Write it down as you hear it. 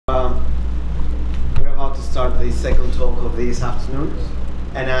this second talk of this afternoon.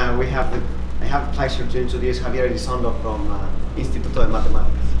 And I have the pleasure to introduce Javier Elizondo from Instituto de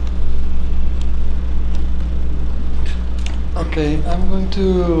Matemáticas. Okay, I'm going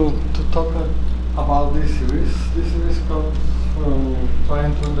to talk about this series. This series comes from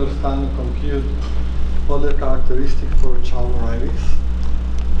trying to understand and compute all the characteristics for Chow varieties.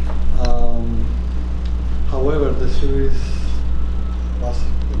 However, the series was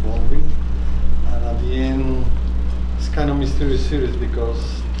evolving, and at the end, it's kind of mysterious series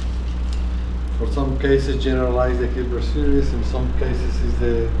because for some cases generalize the Hilbert series, in some cases is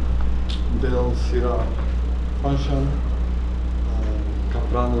the Bell-Sira function,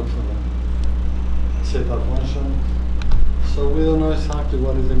 Kaplanov zeta function. So we don't know exactly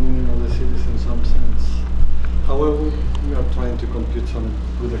what is the meaning of the series in some sense. However, we are trying to compute some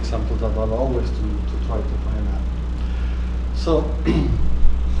good examples that are always to try to find out. So,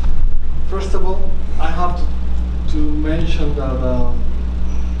 first of all, I have to mention that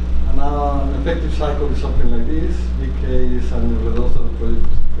an effective cycle is something like this. Vk is an irreducible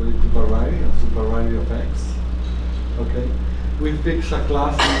projective variety, a supervariety of x. Okay, we fix a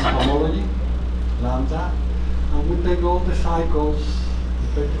class in homology, lambda, and we take all the cycles,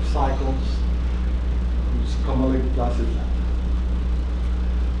 effective cycles, which homology class is lambda.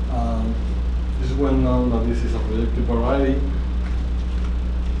 This is well known that this is a projective variety.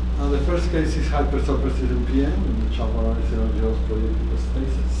 The first case is hypersurfaces in Pn, in which our varieties are just projective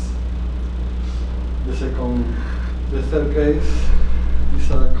spaces. The third case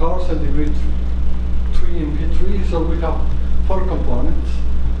is a coarse and degree 3 in P3, so we have 4 components.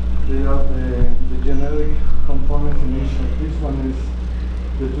 They are the generic components in each of this one is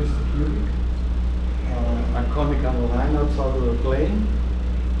the twisted cubic, a conical line outside of the plane,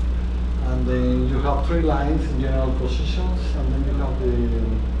 and then you have 3 lines in general positions, and then you have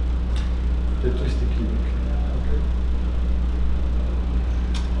the twisted cubic. Okay.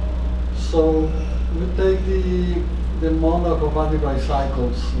 So we take the model of algebraic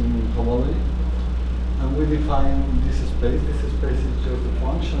cycles in homology, and we define this space. This space is just the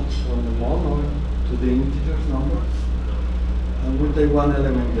functions from the mono to the integers numbers, and we take one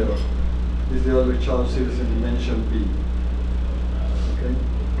element there. This is the Euler Chow series in dimension p. Okay,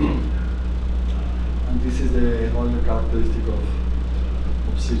 and this is the Euler characteristic of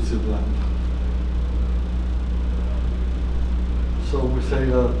C lambda. So we say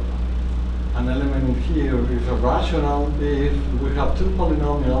that an element in here is a rational if we have 2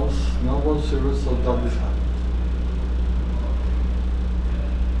 polynomials, no one zeros, so that this happens.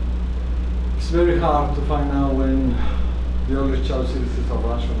 It's very hard to find out when the Euler Chow series is a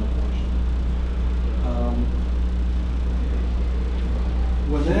rational function.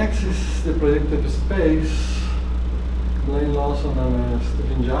 When X is the projective space, Blaine Lawson and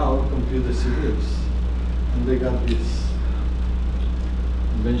Stephen Zhao compute the series, and they got this.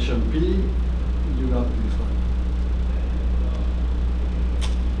 Dimension P, you got this one.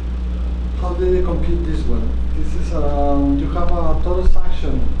 How do they compute this one? This is you have a torus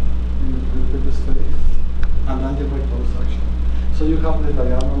action in the space, an algebraic torus action. So you have the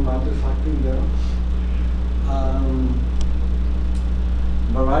diagonal matrix acting there.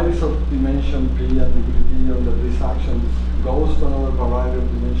 Varieties of dimension P and degree D under this action goes to another variety of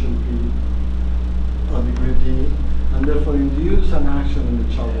dimension P or degree D, and therefore induce an action in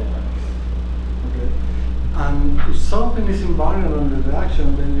the Chow varieties. Okay? And if something is invariant under the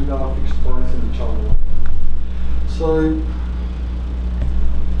action, then you got fixed points in the Chow variety. So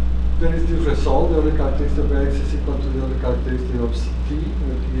there is this result, the other characteristic of X is equal to the other characteristic of T,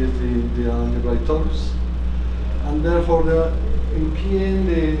 where T is the algebraic torus. And therefore, in Pn,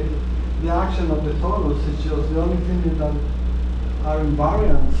 the action of the torus is just the only thing that are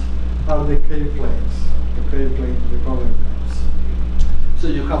invariants are the K planes. The K plane, the covering planes. So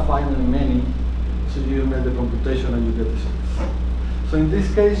you have finally many, so you make the computation and you get the series. So in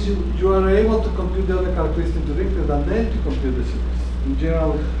this case, you are able to compute the other characteristic directly and then to compute the series. In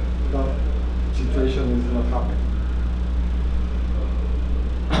general, that situation is not happening.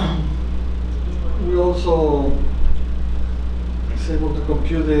 We also is able to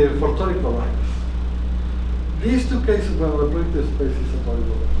compute the toric varieties. These 2 cases where the projective space is a toric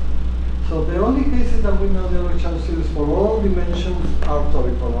variety. So the only cases that we know the Euler Chow series for all dimensions are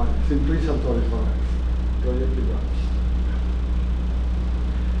toric varieties, simplicial toric varieties, projective varieties.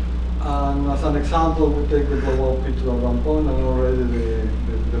 And as an example, we take the global P to 1 point, and already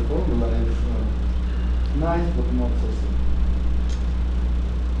the formula is nice, but not so simple.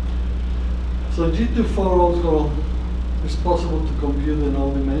 So G24 also is possible to compute in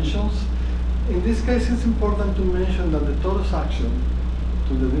all dimensions. In this case, it's important to mention that the torus action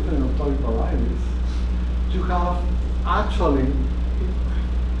to the different toric varieties you have actually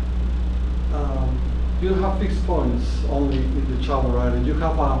you have fixed points only in the Chow variety. You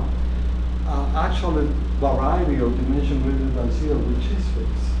have a actual variety of dimension greater than 0, which is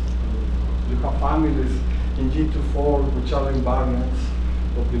fixed. You have families in G24 which are invariants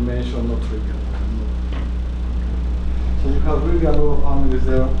of dimension not trivial. So you have really a lot of families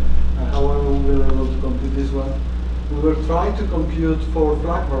there. And however, we were able to compute this one. We were trying to compute for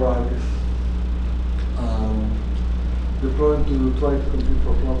flag varieties. The problem to try to compute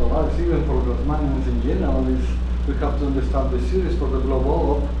for flag varieties, even for Riemannians in general, is we have to understand the series for the globe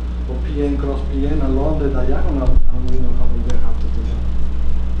of Pn cross Pn along the diagonal, and we know how we have to do that.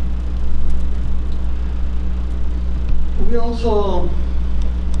 We also,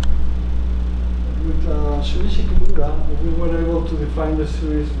 with Shinichi Kimura, we were able to define the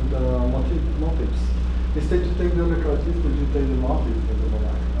series with motifs. Instead to take the other characteristics, you take the motif for the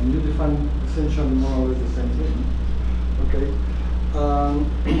variety, and you define essentially more or less the same thing. Okay.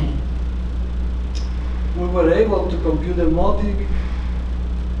 We were able to compute the motif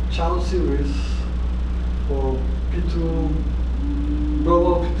Chow series for P2,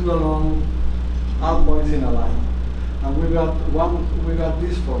 global P2 along all points in a line, and we got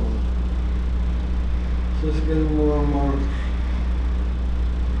this formula. So it's getting more and more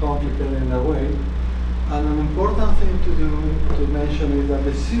complicated in a way. And an important thing to mention is that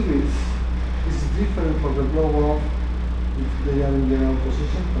the series is different for the globe of if they are in their own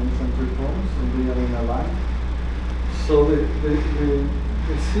position, for instance 3 points, and they are in a line. So the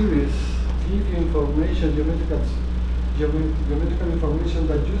series give you information, geometrical information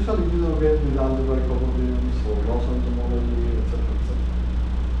that usually you don't get with algebraic codimensions or loss entomology, etc.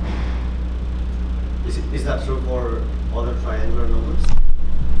 Is that true for other triangular numbers?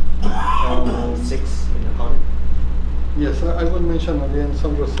 6 in a conic? Yes, I will mention again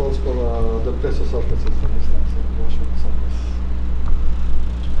some results for the Pezzo surfaces, for instance, surface.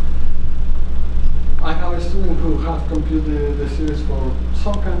 I have a student who has computed the series for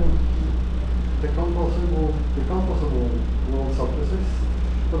some kind of decomposable world surfaces.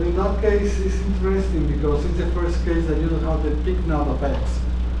 But in that case, it's interesting because it's the first case that you don't have the peak node of x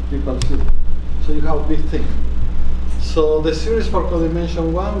equals 0. So you have big thing. So the series for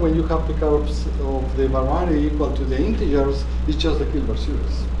codimension 1, when you have pickups of the variety equal to the integers, it's just the Hilbert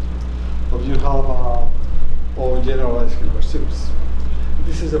series. But you have or generalized Hilbert series.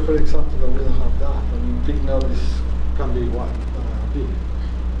 This is the first example that we don't have that. I mean, big node can be what? Big.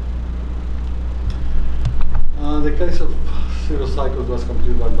 The case of zero cycles was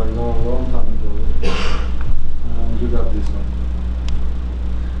completed by Noah a long time ago. And you got this one.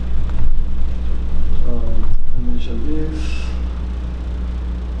 I mentioned this.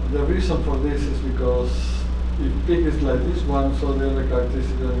 The reason for this is because if big is like this one, so the other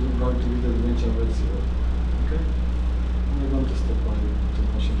characteristic is going to be the dimension of zero. Okay? I'm going to step on it to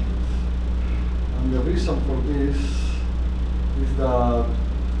mention this. And the reason for this is that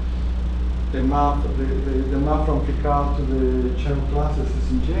the map from Picard to the Chen classes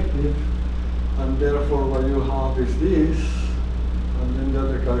is injective, and therefore what you have is this, and then the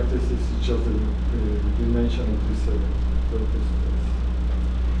other characteristic is just the dimension of this space.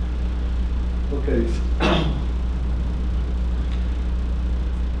 Okay.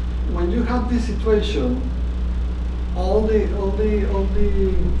 When you have this situation, all the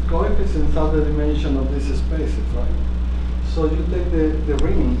coefficients are the dimension of these spaces, right? So you take the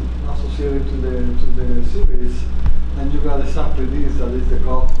ring associated to the series, and you got exactly this, that is the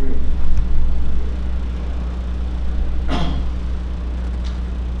Koch ring.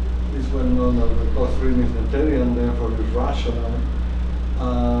 It's well known that the Koch ring is Noetherian, therefore it's rational.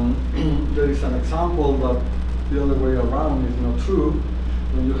 There is an example that the other way around is not true.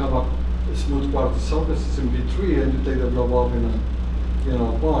 When you have a smooth quartic surface in V3 and you take the blob up in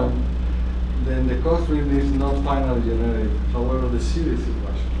a point, then the Koch ring is not finally generated. However, the series is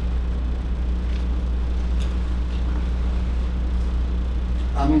rational.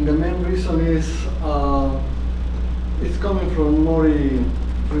 I mean, the main reason is it's coming from Mori,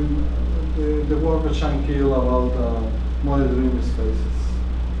 the work of Shankil about Mori dream spaces.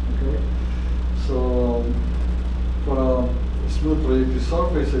 Okay, so for a smooth projective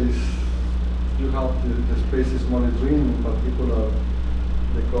surfaces, you have the spaces Mori dream. In particular,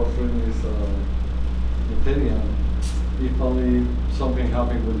 the Koch ring is Noetherian. If only something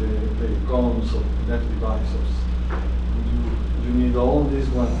happened with the cones of left divisors. You need all these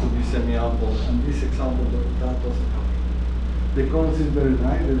ones to be semi-ample, and this example that doesn't happen. The cones is very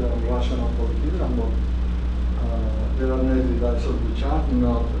nice, they are rational polyhedron, but there are left divisors which are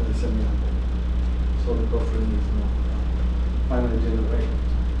not semi-ample. So the Koch ring is not finally generated.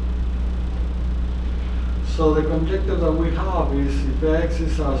 So the conjecture that we have is if X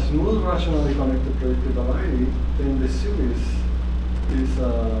is a smooth rationally connected projective variety, then the series is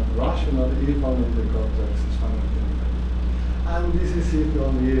rational if only the cortex is finitely generated. And this is if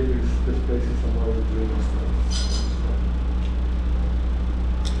only if the space is somewhere between the states.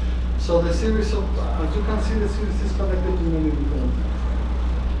 So the series of, as you can see, the series is connected to many different things.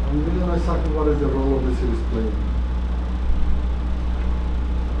 And we don't know exactly what is the role of the series playing.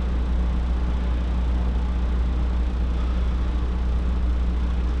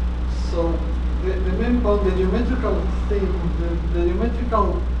 So the main point, the geometrical thing, the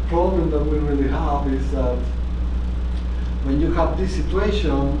geometrical problem that we really have is that when you have this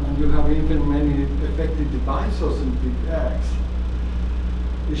situation and you have even many effective divisors in big X,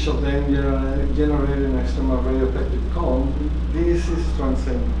 each of them generate an extremal effective cone, this is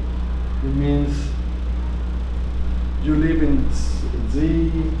transcendent. It means you live in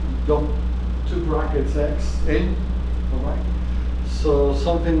Z dot 2 brackets X, N, all right? So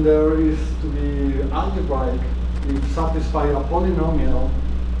something there is to be algebraic if satisfy a polynomial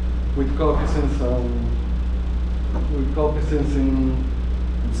with coefficients in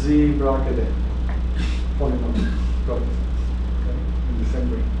Z bracket N. Polynomial coefficients, okay, in the same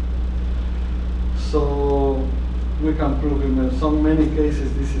ring. So we can prove in so many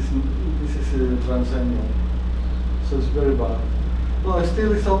cases this is transcendental. So it's very bad. Well,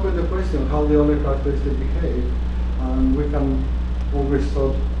 still it's open the question how the Euler characteristics behave, and we can always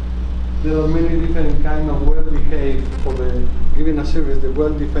thought there are many different kind of well-behaved for the given a series, the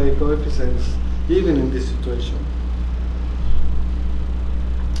well-behaved coefficients, even in this situation.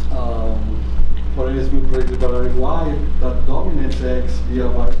 For instance, projective variety Y that dominates X via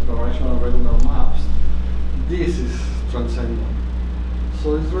rational regular maps, this is transcendental.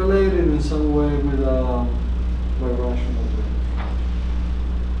 So it's related in some way with rational.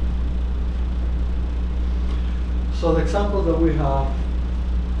 So the example that we have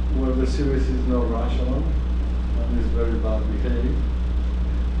where the series is not rational and is very bad behaved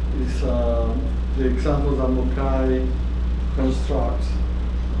is the example that Mukai constructs,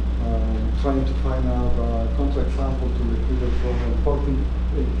 trying to find out a contraexample to the Euler problem 14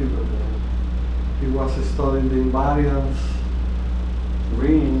 ago. He was studying the invariance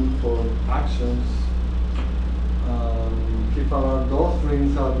ring for actions. He found those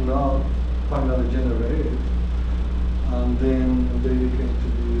rings are not finally generated. And then they became to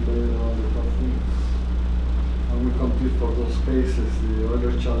be very on the top things. And we compute for those cases the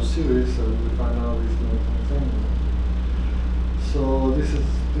Euler Chow series, and we find out it's not transcendental. So this is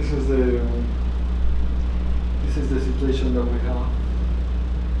the situation that we have.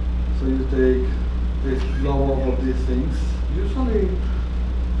 So you take this blow up of these things. Usually,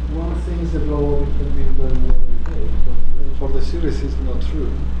 one thing is the blow up can be very well behaved, but for the series it's not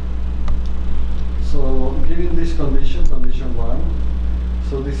true. So given this condition, condition 1,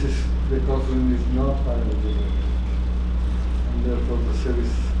 so this is the cosine is not finally generated. And therefore the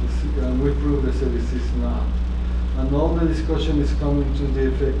series, and we prove the series is not. And all the discussion is coming to the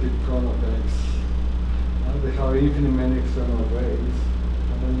effective cone of X. They have infinite many external ways.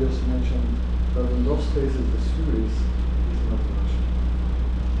 And I just mentioned that in those cases the series is not rational.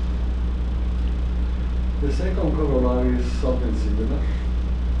 The second corollary is something similar.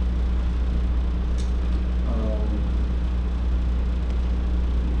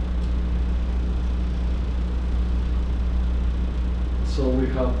 So we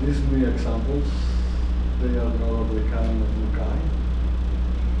have these new examples. They are not of the kind of Mukai.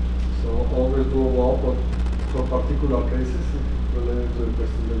 So always do well, but for particular cases related to the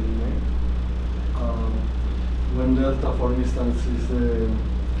question that you made. When delta, for instance,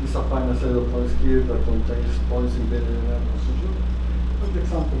 is a finite set of points here that contains points embedded in a procedure. That's the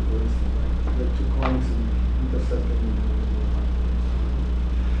example, for instance, right? The two coins intersecting.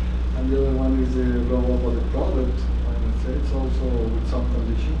 And the other one is the blow up of the product. It's also with some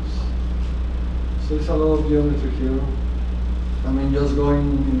conditions. So it's a lot of geometry here. I mean, just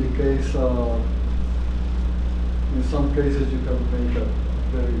going in the case, in some cases you can make a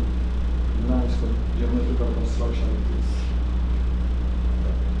very nice geometrical construction of this.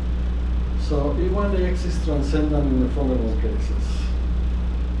 So even the X is transcendent in the following cases.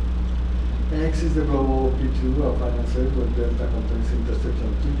 X is the blow of P2, a finite set where delta contains intersection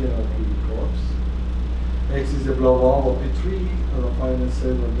of two general cubic curves. X is the blow-up of P3 of a finite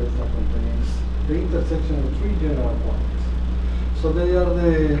set where delta contains the intersection of three general points. So they are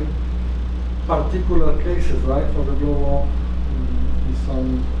the particular cases, right, for the blow-up in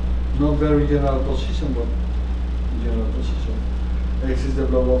some not very general position, but general position. X is the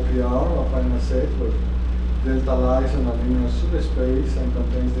blow-up PR, a finite set where delta lies on a linear subspace and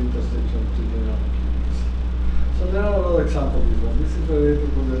contains the intersection of two general cubics. related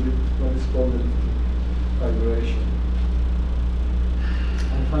to what is called the vibration.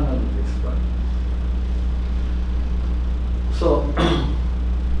 And finally, this one. So,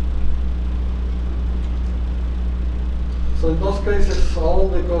 so in those cases, all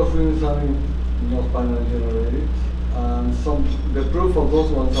the coarse rings are not finally generated, and the proof of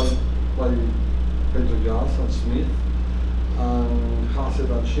those ones are by Pezzo and Smith, and Hassett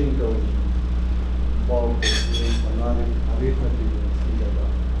and Schinkel, bulk and arithmetic and things like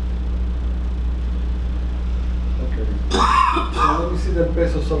that. Okay. So let me see the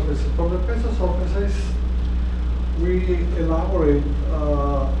Pezzo surfaces. For the Pezzo surfaces, we elaborate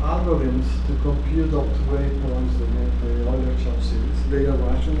algorithms to compute up to 8 points the Euler Chow series. They are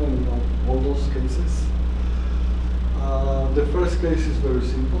rational in all those cases. The first case is very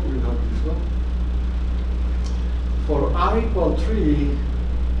simple. We have this one. For I equal 3,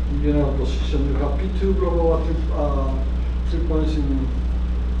 general position, you have P2 probability 3 points in.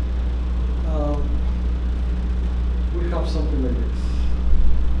 We have something like this.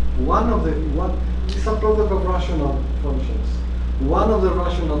 It's a product of rational functions. One of the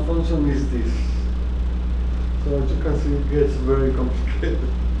rational functions is this. So as you can see, it gets very complicated.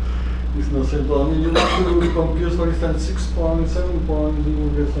 It's not simple. I mean, you have to compute, for instance, 6 points, 7 points, you will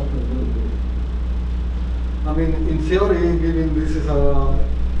get something really big. I mean, in theory, given this is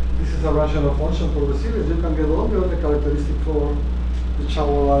a rational function for the series, you can get all the other characteristics for the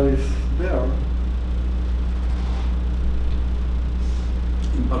Chow is there.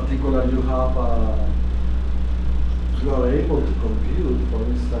 In particular, you are able to compute, for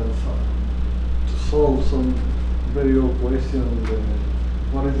instance, to solve some very old question.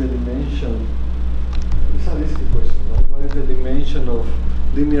 What is the dimension? It's a risky question, right? What is the dimension of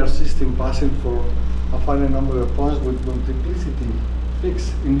linear system passing for a finite number of points with multiplicity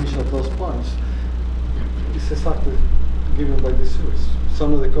fixed in each of those points? It's exactly given by the series.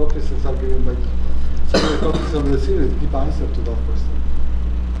 Some of the coefficients are given by some of the coefficients of the series give answer to that question.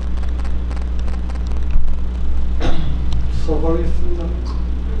 So for instance,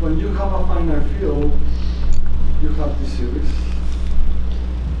 when you have a finite field, you have this series.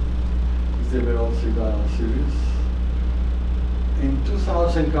 It's the Verosida series. In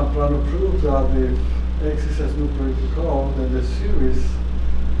 2000, Caprano proved that if X is a smooth projective curve, then the series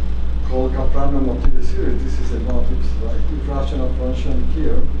called Caprano-Motive series, this is the motives, right? With rational function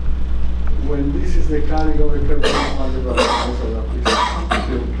here. When this is the category curve of algebra, so that is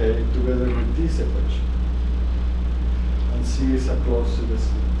field K together with this equation. And C is close to the C.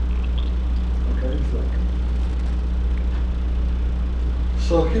 Okay, it's like.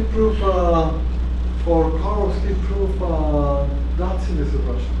 So he proved for curves, he proved that series is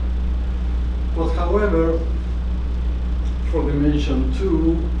rational. But however, for dimension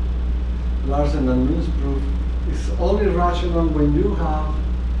 2, Larsen and Mills proof is only rational when you have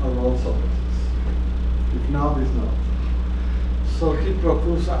a roll surfaces. If not, it's not. So he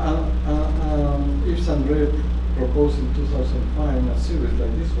proposed, Yves and Ray proposed in 2005 a series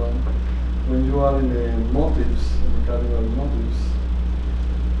like this one, when you are in the motives, in the category motives,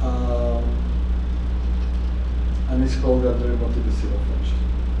 and it's called the derivative zero function.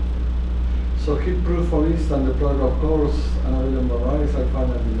 So he proved, for instance, the product of curves and abelian varieties are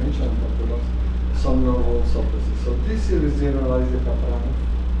finite dimensional calculus, some normal surfaces. So this series generalizes the Caprano,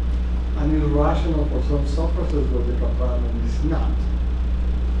 and is rational for some surfaces where the Caprano is not.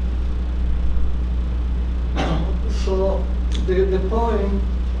 So the point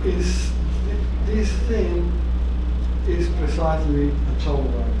is this thing is precisely a Chow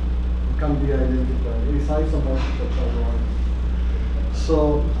line. It can be identified. It is isomorphic to Chow line.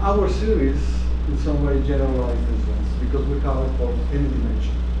 So our series in some way generalizes these ones because we have it for any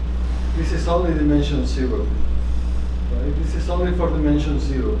dimension. This is only dimension 0. Right? This is only for dimension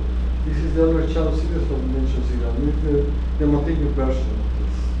 0. This is the Euler Chow series for dimension 0. With the motive version of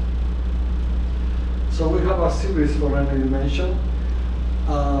this. So we have a series for any dimension.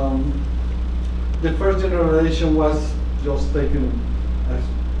 The first generalization was just taken as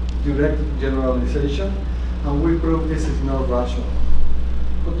direct generalization, and we proved this is not rational.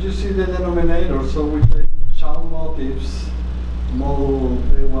 But you see the denominator, so we take Chow motives, model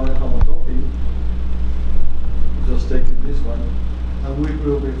A1 homotopy, just take this one, and we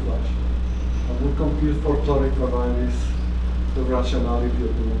prove it's rational. And we compute for toric varieties the rationality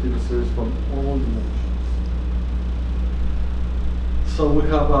of the motive series from all dimensions. So we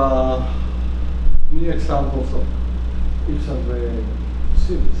have new examples of Yves and Ray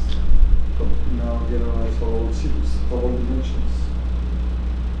series, now generalized for all series, for all dimensions.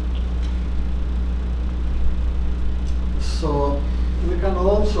 So we can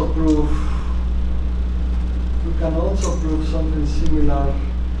also prove we can also prove something similar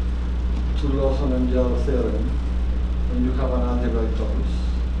to Lawson and Yale theorem when you have an algebraic torus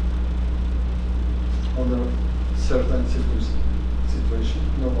under certain situation,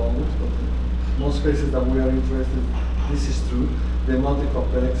 no always, but in most cases that we are interested, this is true. The multiple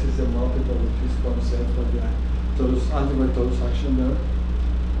of X is the multiple of this concept of the algebraic torus action there.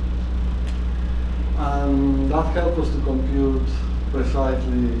 And that helps us to compute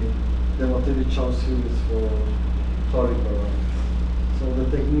precisely the motivic Chow series for toric varieties. So the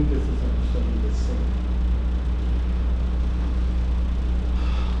technique is essentially the same.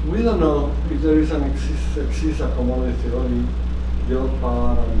 We don't know if there is exists a commodity theory, the odd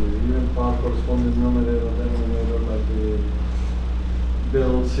part and the even part corresponding numerator or denominator like the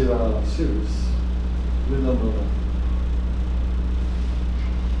Bell-Sierra series. We don't know that.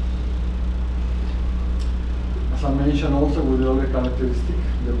 As I mentioned also with the Euler characteristic,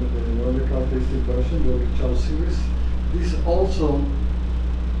 the Euler characteristic version, the Euler Chow series, this also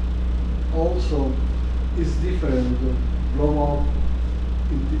is different. The blow up,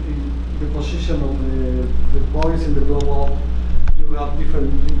 in the position of the points in the blow up, you have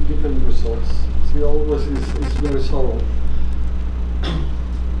different results. So it always is very subtle.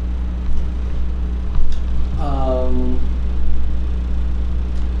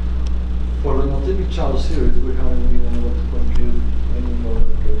 For the motivic Chow series, we haven't been able to compute any more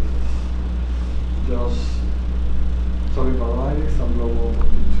cases. Just toric varieties and blow up up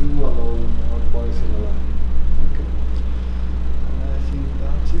to 2 alone or points in a line. Okay. And I think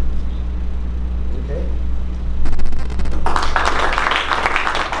that's it. Okay.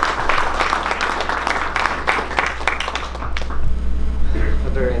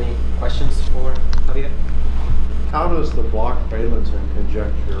 Are there any questions for Javier? How does the Bloch-Beilinson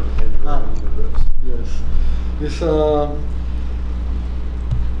conjecture enter into this? Yes.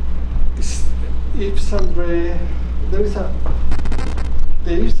 It's Yves-André. There is the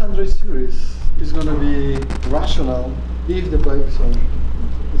Yves-André series is going to be rational if the Beilinson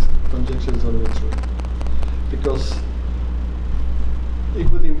conjecture is always true, because it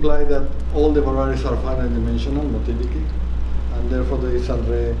would imply that all the varieties are finite dimensional motivically, and therefore the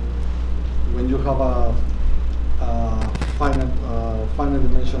Yves-André, when you have a finite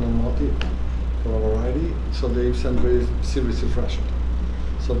dimensional motive for a variety, so the Yves-André series is rational.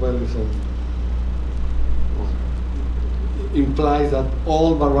 So Beilinson implies that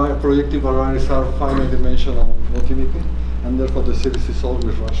all projective varieties are finite dimensional motivically, and therefore the series is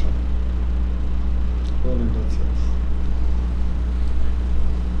always rational. Well, in that sense.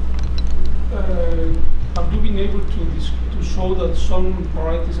 Have you been able to show that some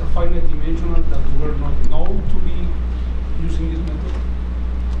varieties are finite dimensional that were not known to be using this method?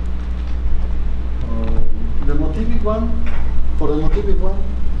 The motivic one, for the motivic one,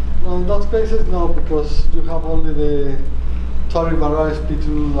 no, in that cases no, because you have only the toric varieties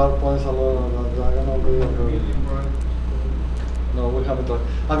P2 are points alone and diagonal. No, we haven't done.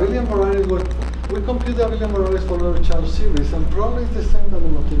 Abelian varieties, we compute the Abelian varieties for the Chow series, and probably it's the same than the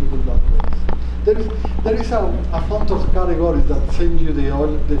motivic in that case. There is a font of categories that send you the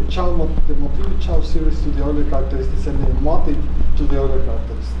motivic Chow series to the Euler characteristic and the motive to the Euler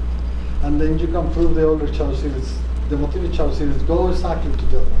characteristic. And then you can prove the Euler Chow series, the motivic Chow series go exactly to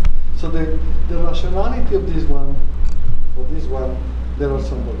the other. So the rationality of this one, for this one, there are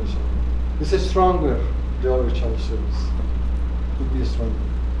some variations. It's a stronger, the Euler Chow series. Could be a stronger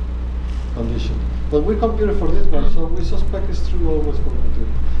condition. But we compute it for this one, so we suspect it's true always for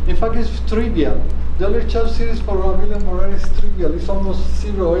motivic. In fact, it's trivial. The Euler Chow series for abelian varieties is trivial. It's almost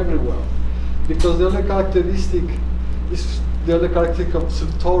zero everywhere, because the Euler characteristic is the Euler characteristic of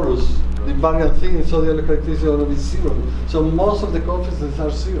torus, the invariant thing. So the Euler characteristic is going to be zero. So most of the coefficients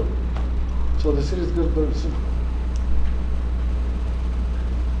are zero. So the series goes very simple.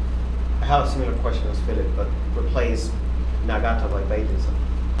 I have a similar question as Philip, but replace Nagata by Beilinson.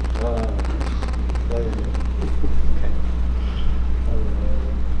 There you go. Okay.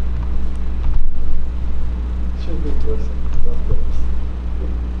 Should be interesting.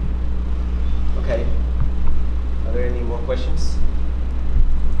 Okay. Are there any more questions?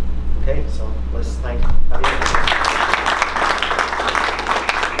 Okay, so let's thank Javier.